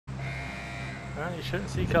Well, you shouldn't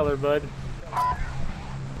see color, bud.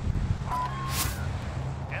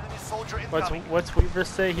 Enemy soldier incoming. What's Weaver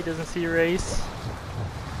say? He doesn't see race.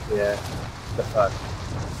 Yeah. The fuck.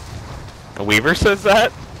 The Weaver says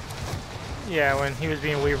that? Yeah, when he was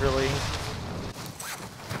being Weaverly.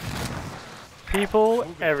 People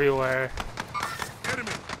everywhere.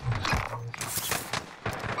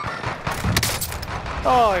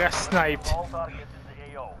 Oh, I got sniped. All targets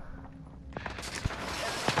in the AO.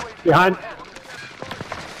 Behind.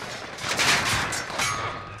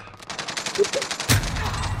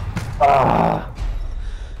 Ah.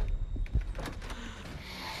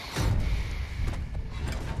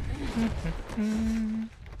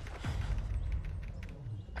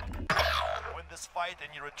 Win this fight and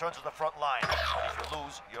you return to the front line. But if you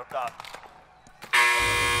lose, you're done.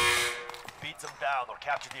 Beat them down or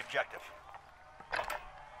capture the objective.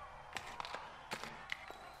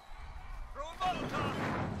 Throw a Molotov!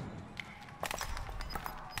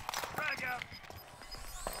 Frag out!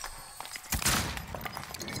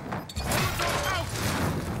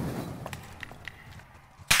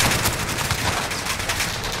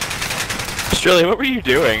 Australia, what were you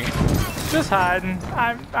doing? Just hiding.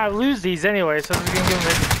 I lose these anyway, so I'm just gonna give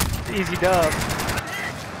him an easy dub.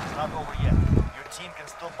 It's not over yet. Your team can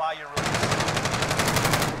still buy your release.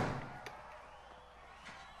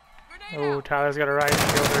 Oh, Tyler's got a right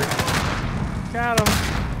shoulder. Got him.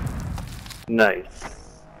 Nice.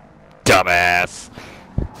 Dumbass.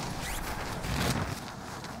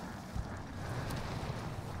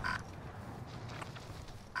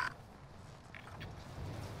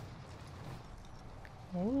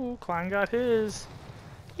 Ooh, Klein got his.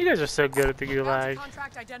 You guys are so good at the gulag.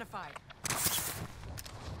 Contract identified.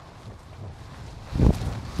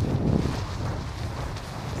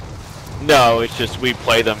 No, it's just we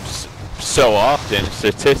play them so often,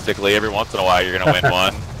 statistically, every once in a while you're gonna win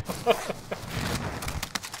one.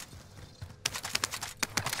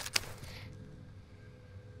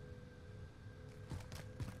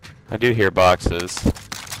 I do hear boxes.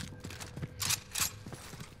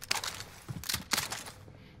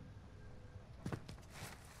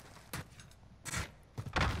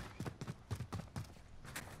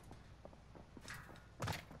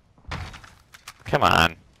 Come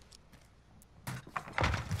on.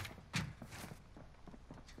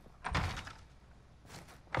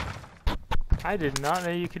 I did not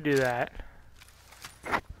know you could do that.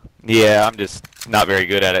 Yeah, I'm just not very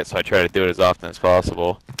good at it, so I try to do it as often as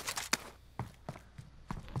possible.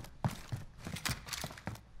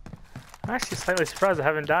 I'm actually slightly surprised I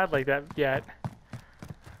haven't died like that yet.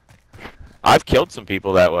 I've killed some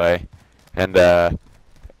people that way, and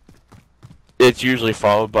it's usually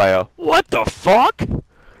followed by a "What the fuck?"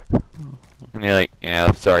 And you're like,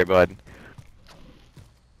 "Yeah, sorry, bud."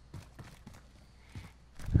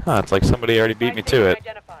 Huh, it's like somebody already beat me to it.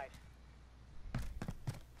 Identified.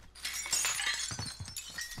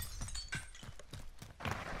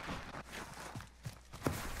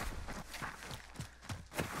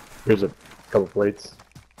 Here's a couple plates.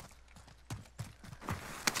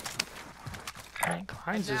 Man,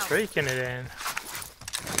 Klein's just raking it in.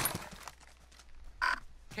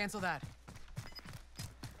 Cancel that.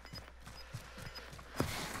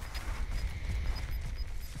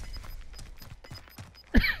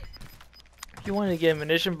 If you wanted to get a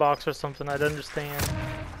munition box or something, I'd understand.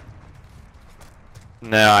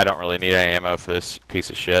 No, I don't really need any ammo for this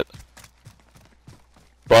piece of shit.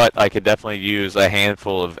 But I could definitely use a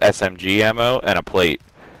handful of SMG ammo and a plate,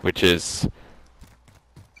 which is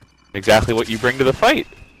exactly what you bring to the fight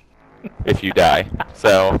if you die.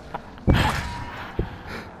 So,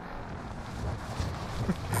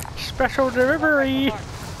 Special delivery!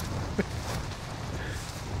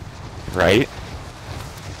 right?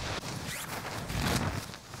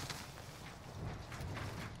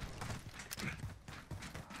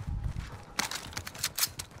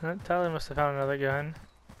 Tyler must have found another gun.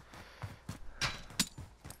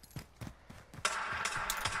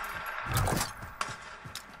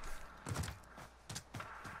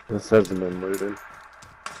 This hasn't been looted.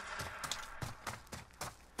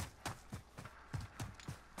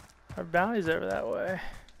 Our bounty's over that way.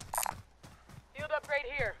 Field upgrade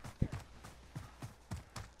here.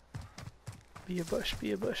 Be a bush,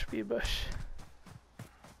 be a bush, be a bush.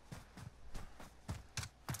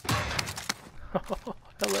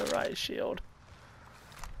 Hello, riot shield.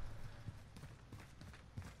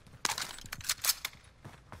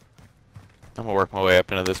 I'm gonna work my way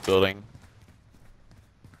up into this building.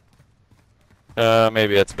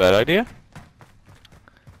 Maybe that's a bad idea.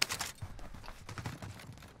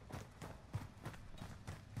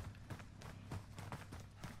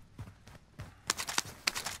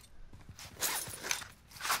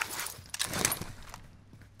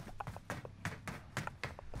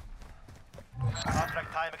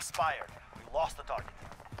 Contract time expired. We lost the target.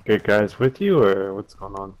 Good guys with you, or what's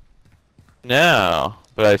going on? No,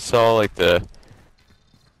 but I saw like the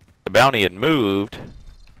bounty had moved.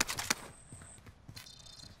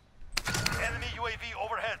 Enemy UAV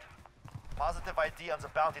overhead. Positive ID on the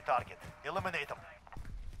bounty target. Eliminate them.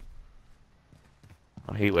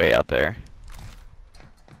 Oh, he way out there.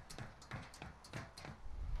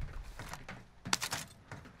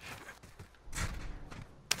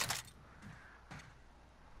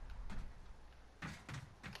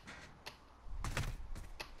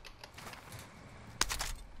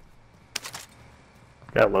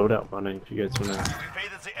 Got loadout money if you guys wanna. We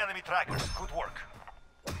evaded the enemy trackers. Good work.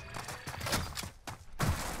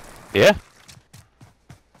 Yeah.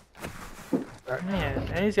 Man,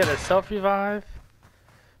 and he's got a self-revive.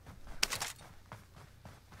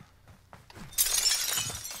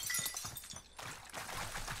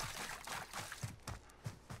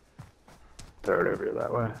 Throw it over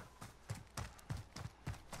that way.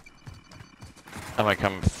 I might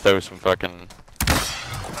come throw some fucking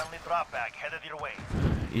Friendly drop bag headed your way.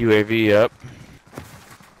 UAV up.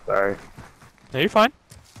 Sorry. No, you're fine.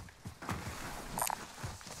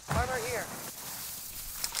 Armor here.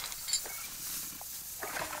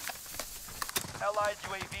 Allied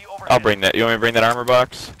UAV overhead. I'll bring that. You want me to bring that armor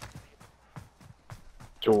box?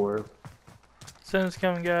 Sure. Soon's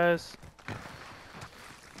coming, guys.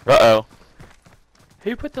 Uh-oh.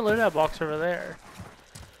 Who put the loadout box over there?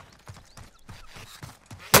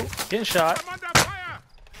 Oh, getting shot.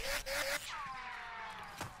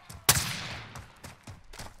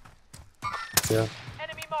 Yeah.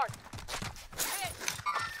 Enemy marked. Hit.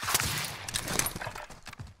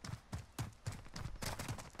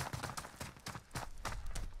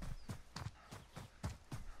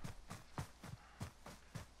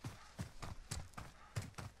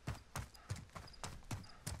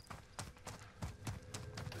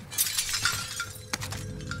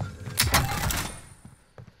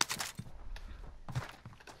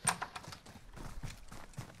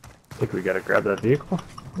 I think we gotta grab that vehicle.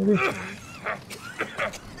 Maybe.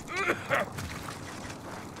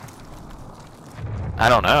 I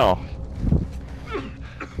don't know.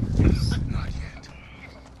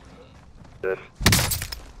 Good.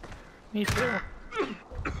 Me too.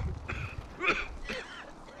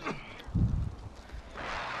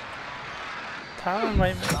 Tyler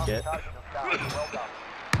might make it. Target is down. Well done.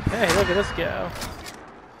 Hey, look at this go.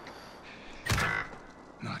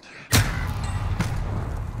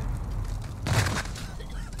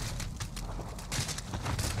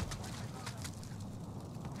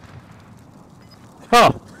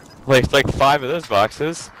 Oh, like 5 of those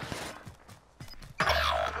boxes.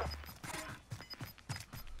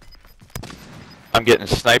 I'm getting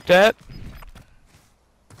sniped at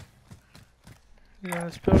Yeah,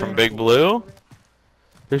 this building. from Big Blue.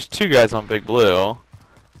 There's 2 guys on Big Blue.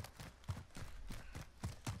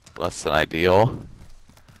 Less than ideal.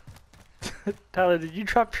 Tyler, did you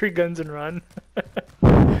drop 3 guns and run?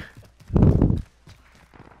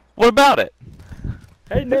 What about it?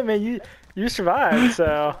 Hey, no, man, you survived,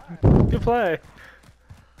 so good play.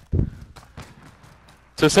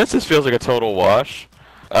 So since this feels like a total wash,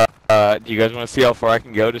 do you guys want to see how far I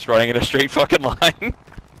can go just running in a straight fucking line?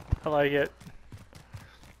 I like it.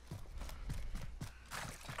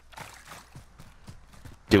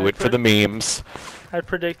 Do it for the memes. I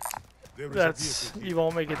predict you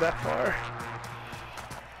won't make it that far.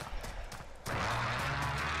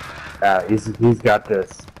 He's got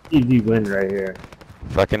this easy win right here.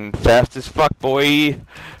 Fucking fast as fuck, boy.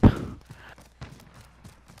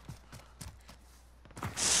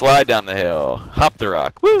 Slide down the hill. Hop the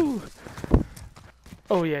rock. Woo!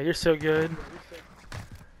 Oh yeah, you're so good.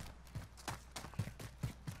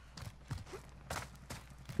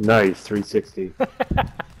 Nice, 360.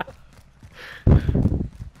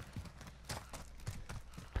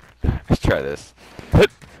 Let's try this.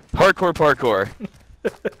 Hardcore parkour.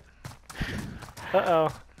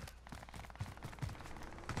 Uh-oh.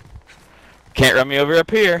 Can't run me over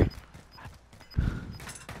up here.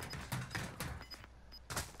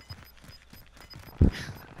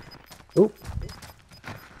 Oop.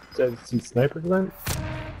 Is that some sniper glint?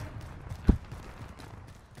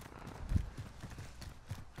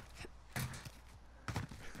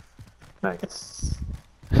 Nice.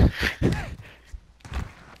 You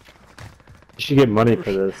should get money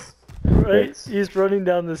for this. Right, Thanks. he's running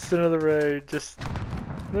down the center of the road, just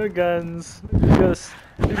no guns.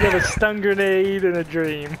 He's got a stun grenade and a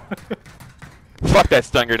dream. Fuck that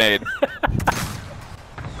stun grenade.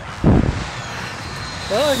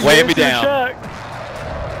 Well, you Weighing made me it to the down. truck.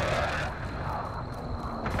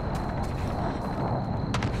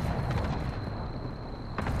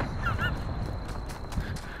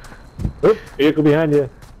 Vehicle behind you.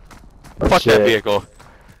 Oh, Fuck shit. that vehicle.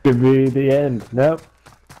 Could be the end. Nope.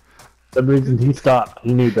 Some reason he stopped.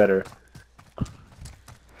 He knew better.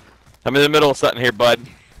 I'm in the middle of something here, bud.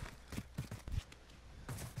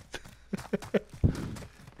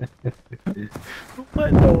 What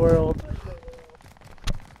in the world?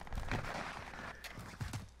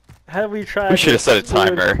 Had we tried, We should have set a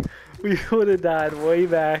timer. We would have died way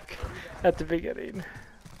back at the beginning.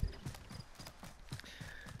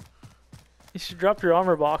 You should drop your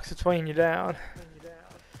armor box. It's weighing you down.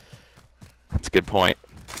 That's a good point.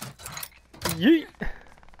 Yeet.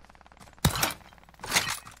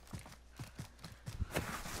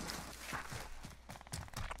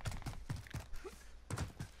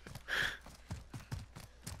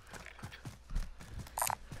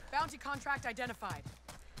 Bounty contract identified.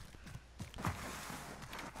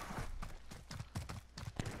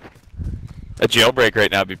 A jailbreak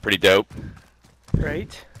right now would be pretty dope.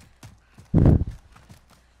 Right.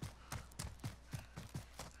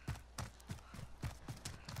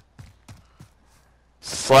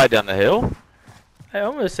 Slide down the hill. I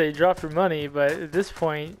almost say drop your money, but at this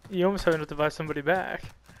point, you almost have enough to buy somebody back.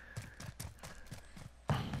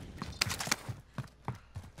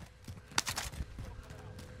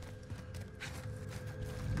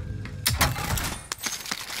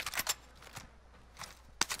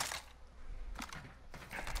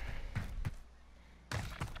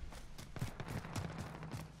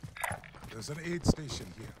 There's an aid station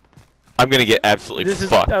here. I'm gonna get absolutely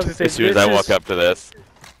fucked I was gonna say, as soon as this I walk is- up to this.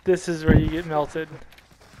 This is where you get melted.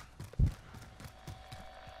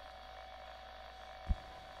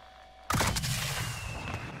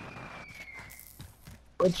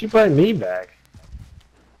 What'd you buy me back?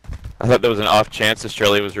 I thought there was an off chance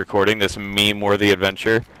Australia was recording this meme-worthy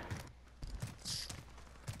adventure.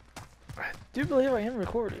 I do believe I am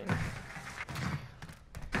recording.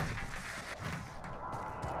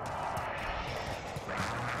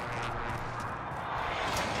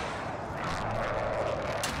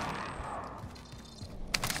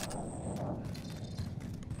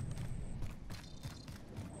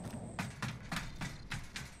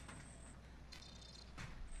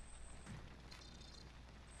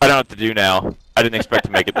 I don't know what to do now. I didn't expect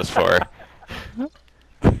to make it this far.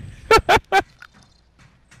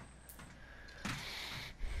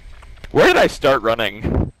 Where did I start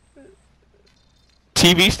running?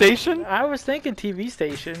 TV station? I was thinking TV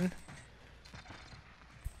station.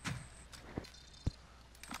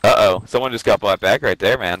 Uh-oh. Someone just got bought back right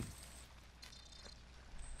there, man.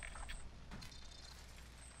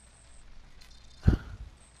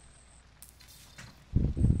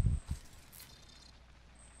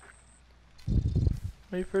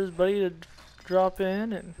 Wait for his buddy to drop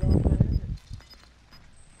in and.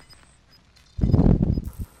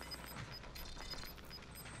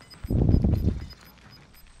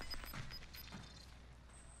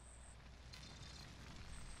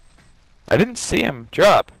 I didn't see him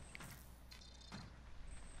drop.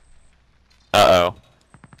 Uh-oh.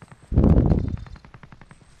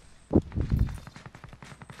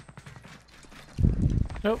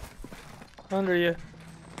 Nope. Under you.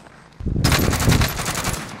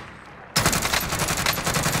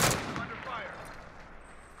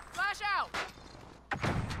 Flash out.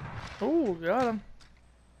 Oh, got him.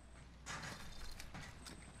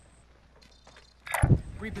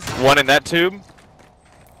 Reposition. One in that tube.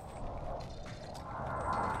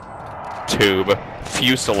 Tube.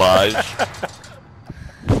 Fuselage.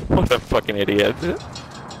 What a fucking idiot.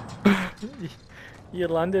 You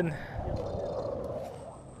London.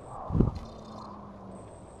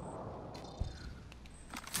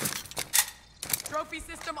 Trophy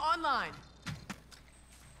system online.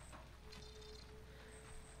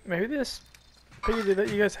 Maybe this figured that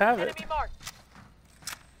you guys have it. Enemy marked.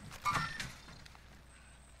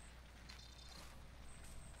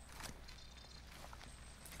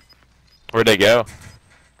 Where'd they go?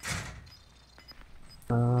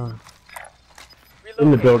 In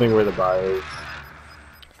the building where the buy is.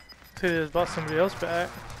 So they just bought somebody else back.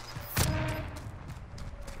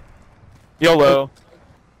 YOLO.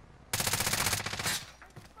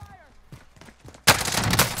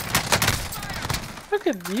 Look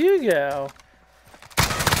at you go.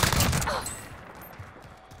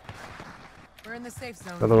 We're in the safe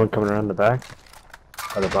zone. Another one coming around the back.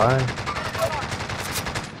 By the buy.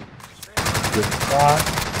 Good spot.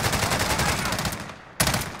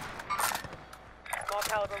 Small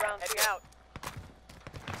caliber rounds heading out.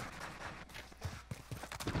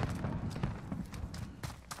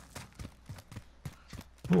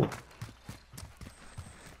 Ooh.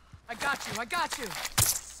 I got you. I got you.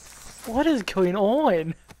 What is going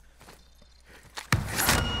on?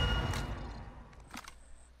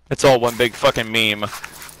 It's all one big fucking meme.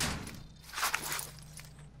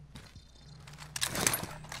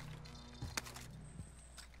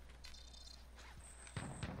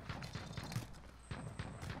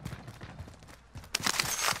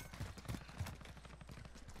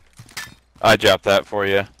 I dropped that for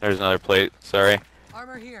you. There's another plate. Sorry.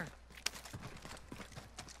 Armor here.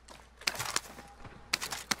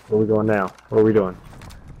 Where are we going now? What are we doing?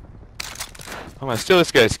 I'm gonna steal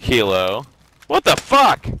this guy's kilo. What the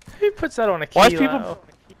fuck? Who puts that on a Why kilo?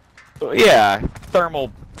 people? Yeah,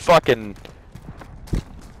 thermal fucking.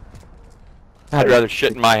 I'd rather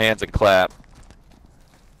shit in my hands and clap.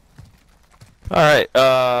 Alright,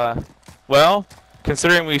 well,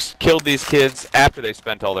 considering we killed these kids after they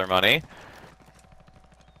spent all their money.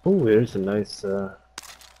 Oh, there's a nice, Ooh,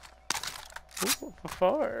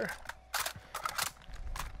 far.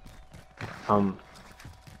 I'm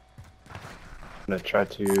gonna try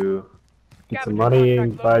to get some Scavenger money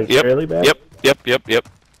and contract buy Yep, Shirley back. Yep.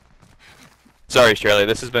 Sorry, Shirley,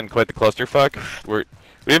 this has been quite the clusterfuck. We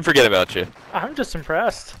didn't forget about you. I'm just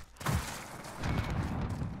impressed.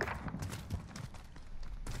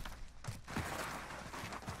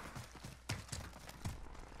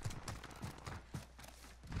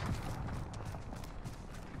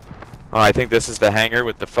 Oh, I think this is the hangar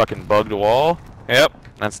with the fucking bugged wall. Yep,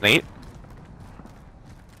 that's neat.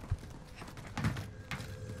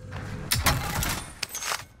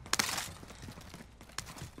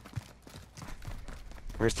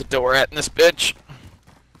 Where's the door at in this bitch?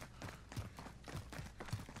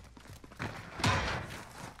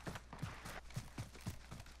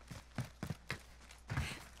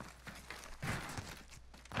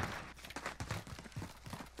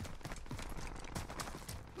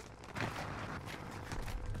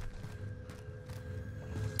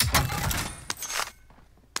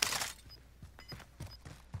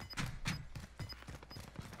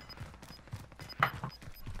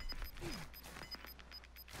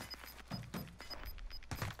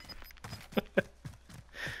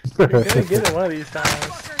 You're gonna get it one of these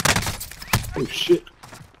times. Oh shit.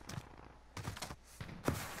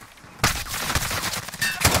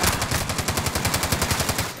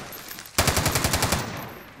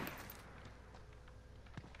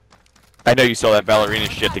 I know you saw that ballerina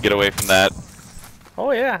shit to get away from that.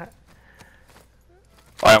 Oh yeah.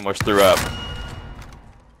 I almost threw up.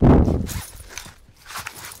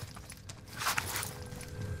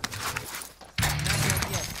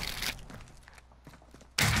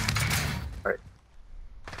 Alright.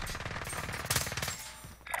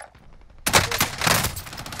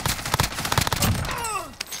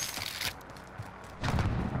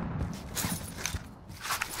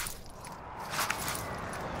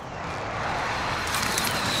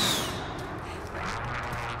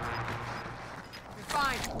 You're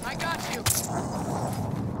fine. I got you.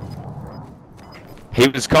 He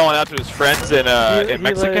was calling out to his friends in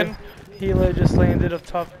Mexican. Hilo just landed up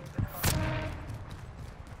top.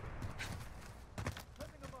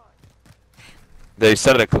 They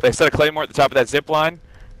set a claymore at the top of that zip line.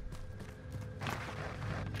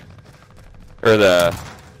 Or the,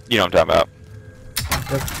 you know what I'm talking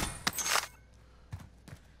about.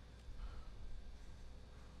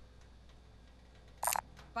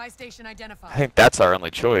 Buy station identified. I think that's our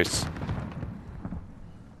only choice.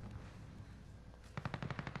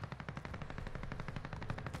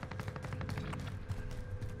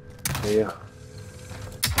 Yeah.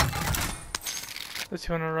 Let's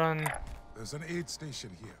you wanna run. There's an aid station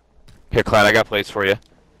here. Here, Clyde, I got plates for you.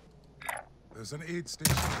 There's an aid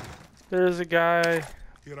station here. There's a guy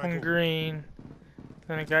Here I on go. green.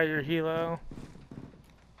 Then I got your helo.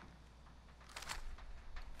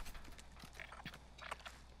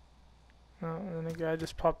 Oh, and then a guy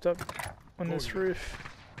just popped up on Go this here. roof.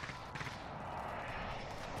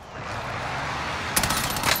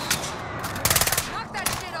 Knock that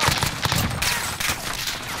shit off!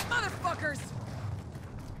 Motherfuckers!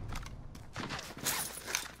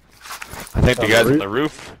 I think the On the guys on roof? the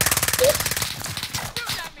roof.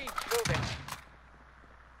 Shoot at me! Moving.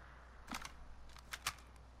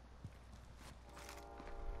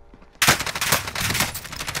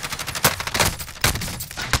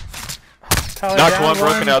 Tyler, Knocked down one,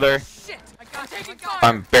 broke another. Shit! I got taking fire!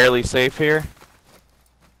 I'm barely safe here.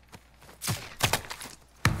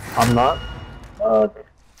 I'm not. Alright.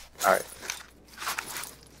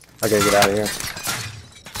 I gotta get out of here.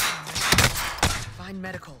 Find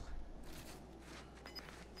medical.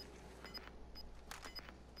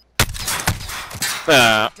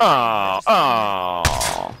 Oh.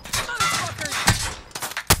 Motherfuckers!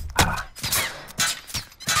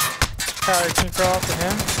 Tyler, can you crawl up to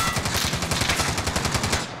him?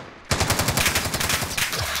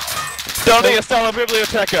 Donde está la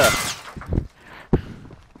biblioteca?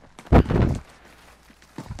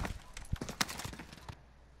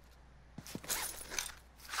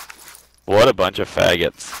 What a bunch of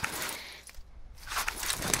faggots.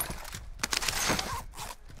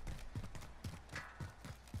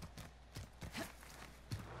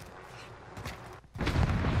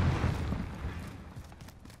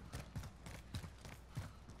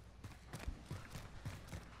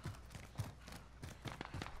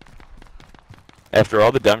 After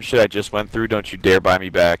all the dumb shit I just went through, don't you dare buy me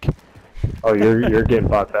back. Oh, you're getting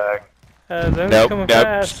bought back. They're Nope, coming nope.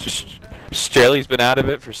 fast. Straley's been out of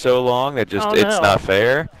it for so long that just Oh, it's no. not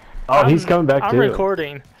fair. Oh, he's coming back I'm too.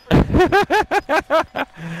 recording.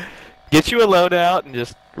 Get you a loadout and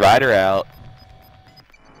just ride her out.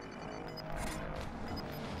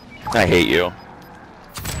 I hate you.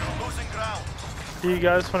 Losing ground. Do you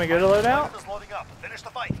guys want to get a loadout? Is loading up. Finish the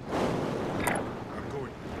fight. I'm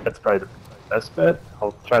going. That's probably the best bet.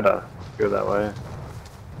 I'll try to go that way.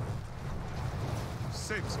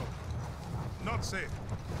 Safe zone. Not safe.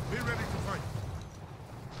 Be ready to fight.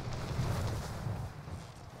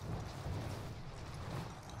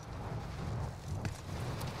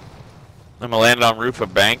 I'm gonna land on roof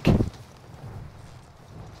of bank.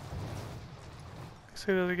 See,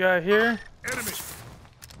 there's a guy here. Enemy.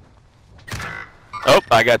 Oh,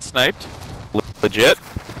 I got sniped. Legit.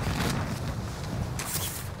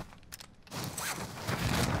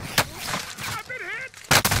 I've been hit.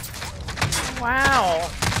 Wow.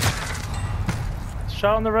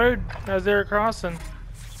 Shot on the road as they were crossing.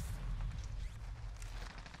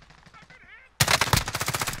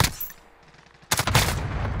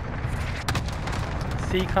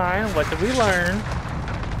 See, kind, what did we learn?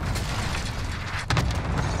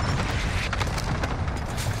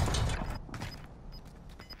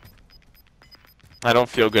 I don't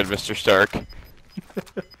feel good, Mr. Stark.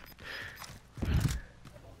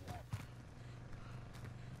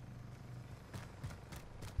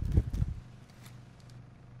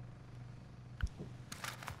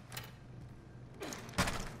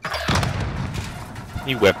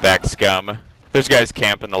 You whipback scum. There's guys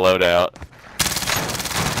camping the loadout.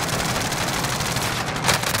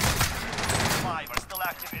 5 are still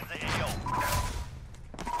active in the AO.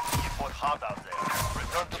 You fought hard out there.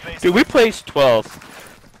 Return to base. Dude, we placed 12th.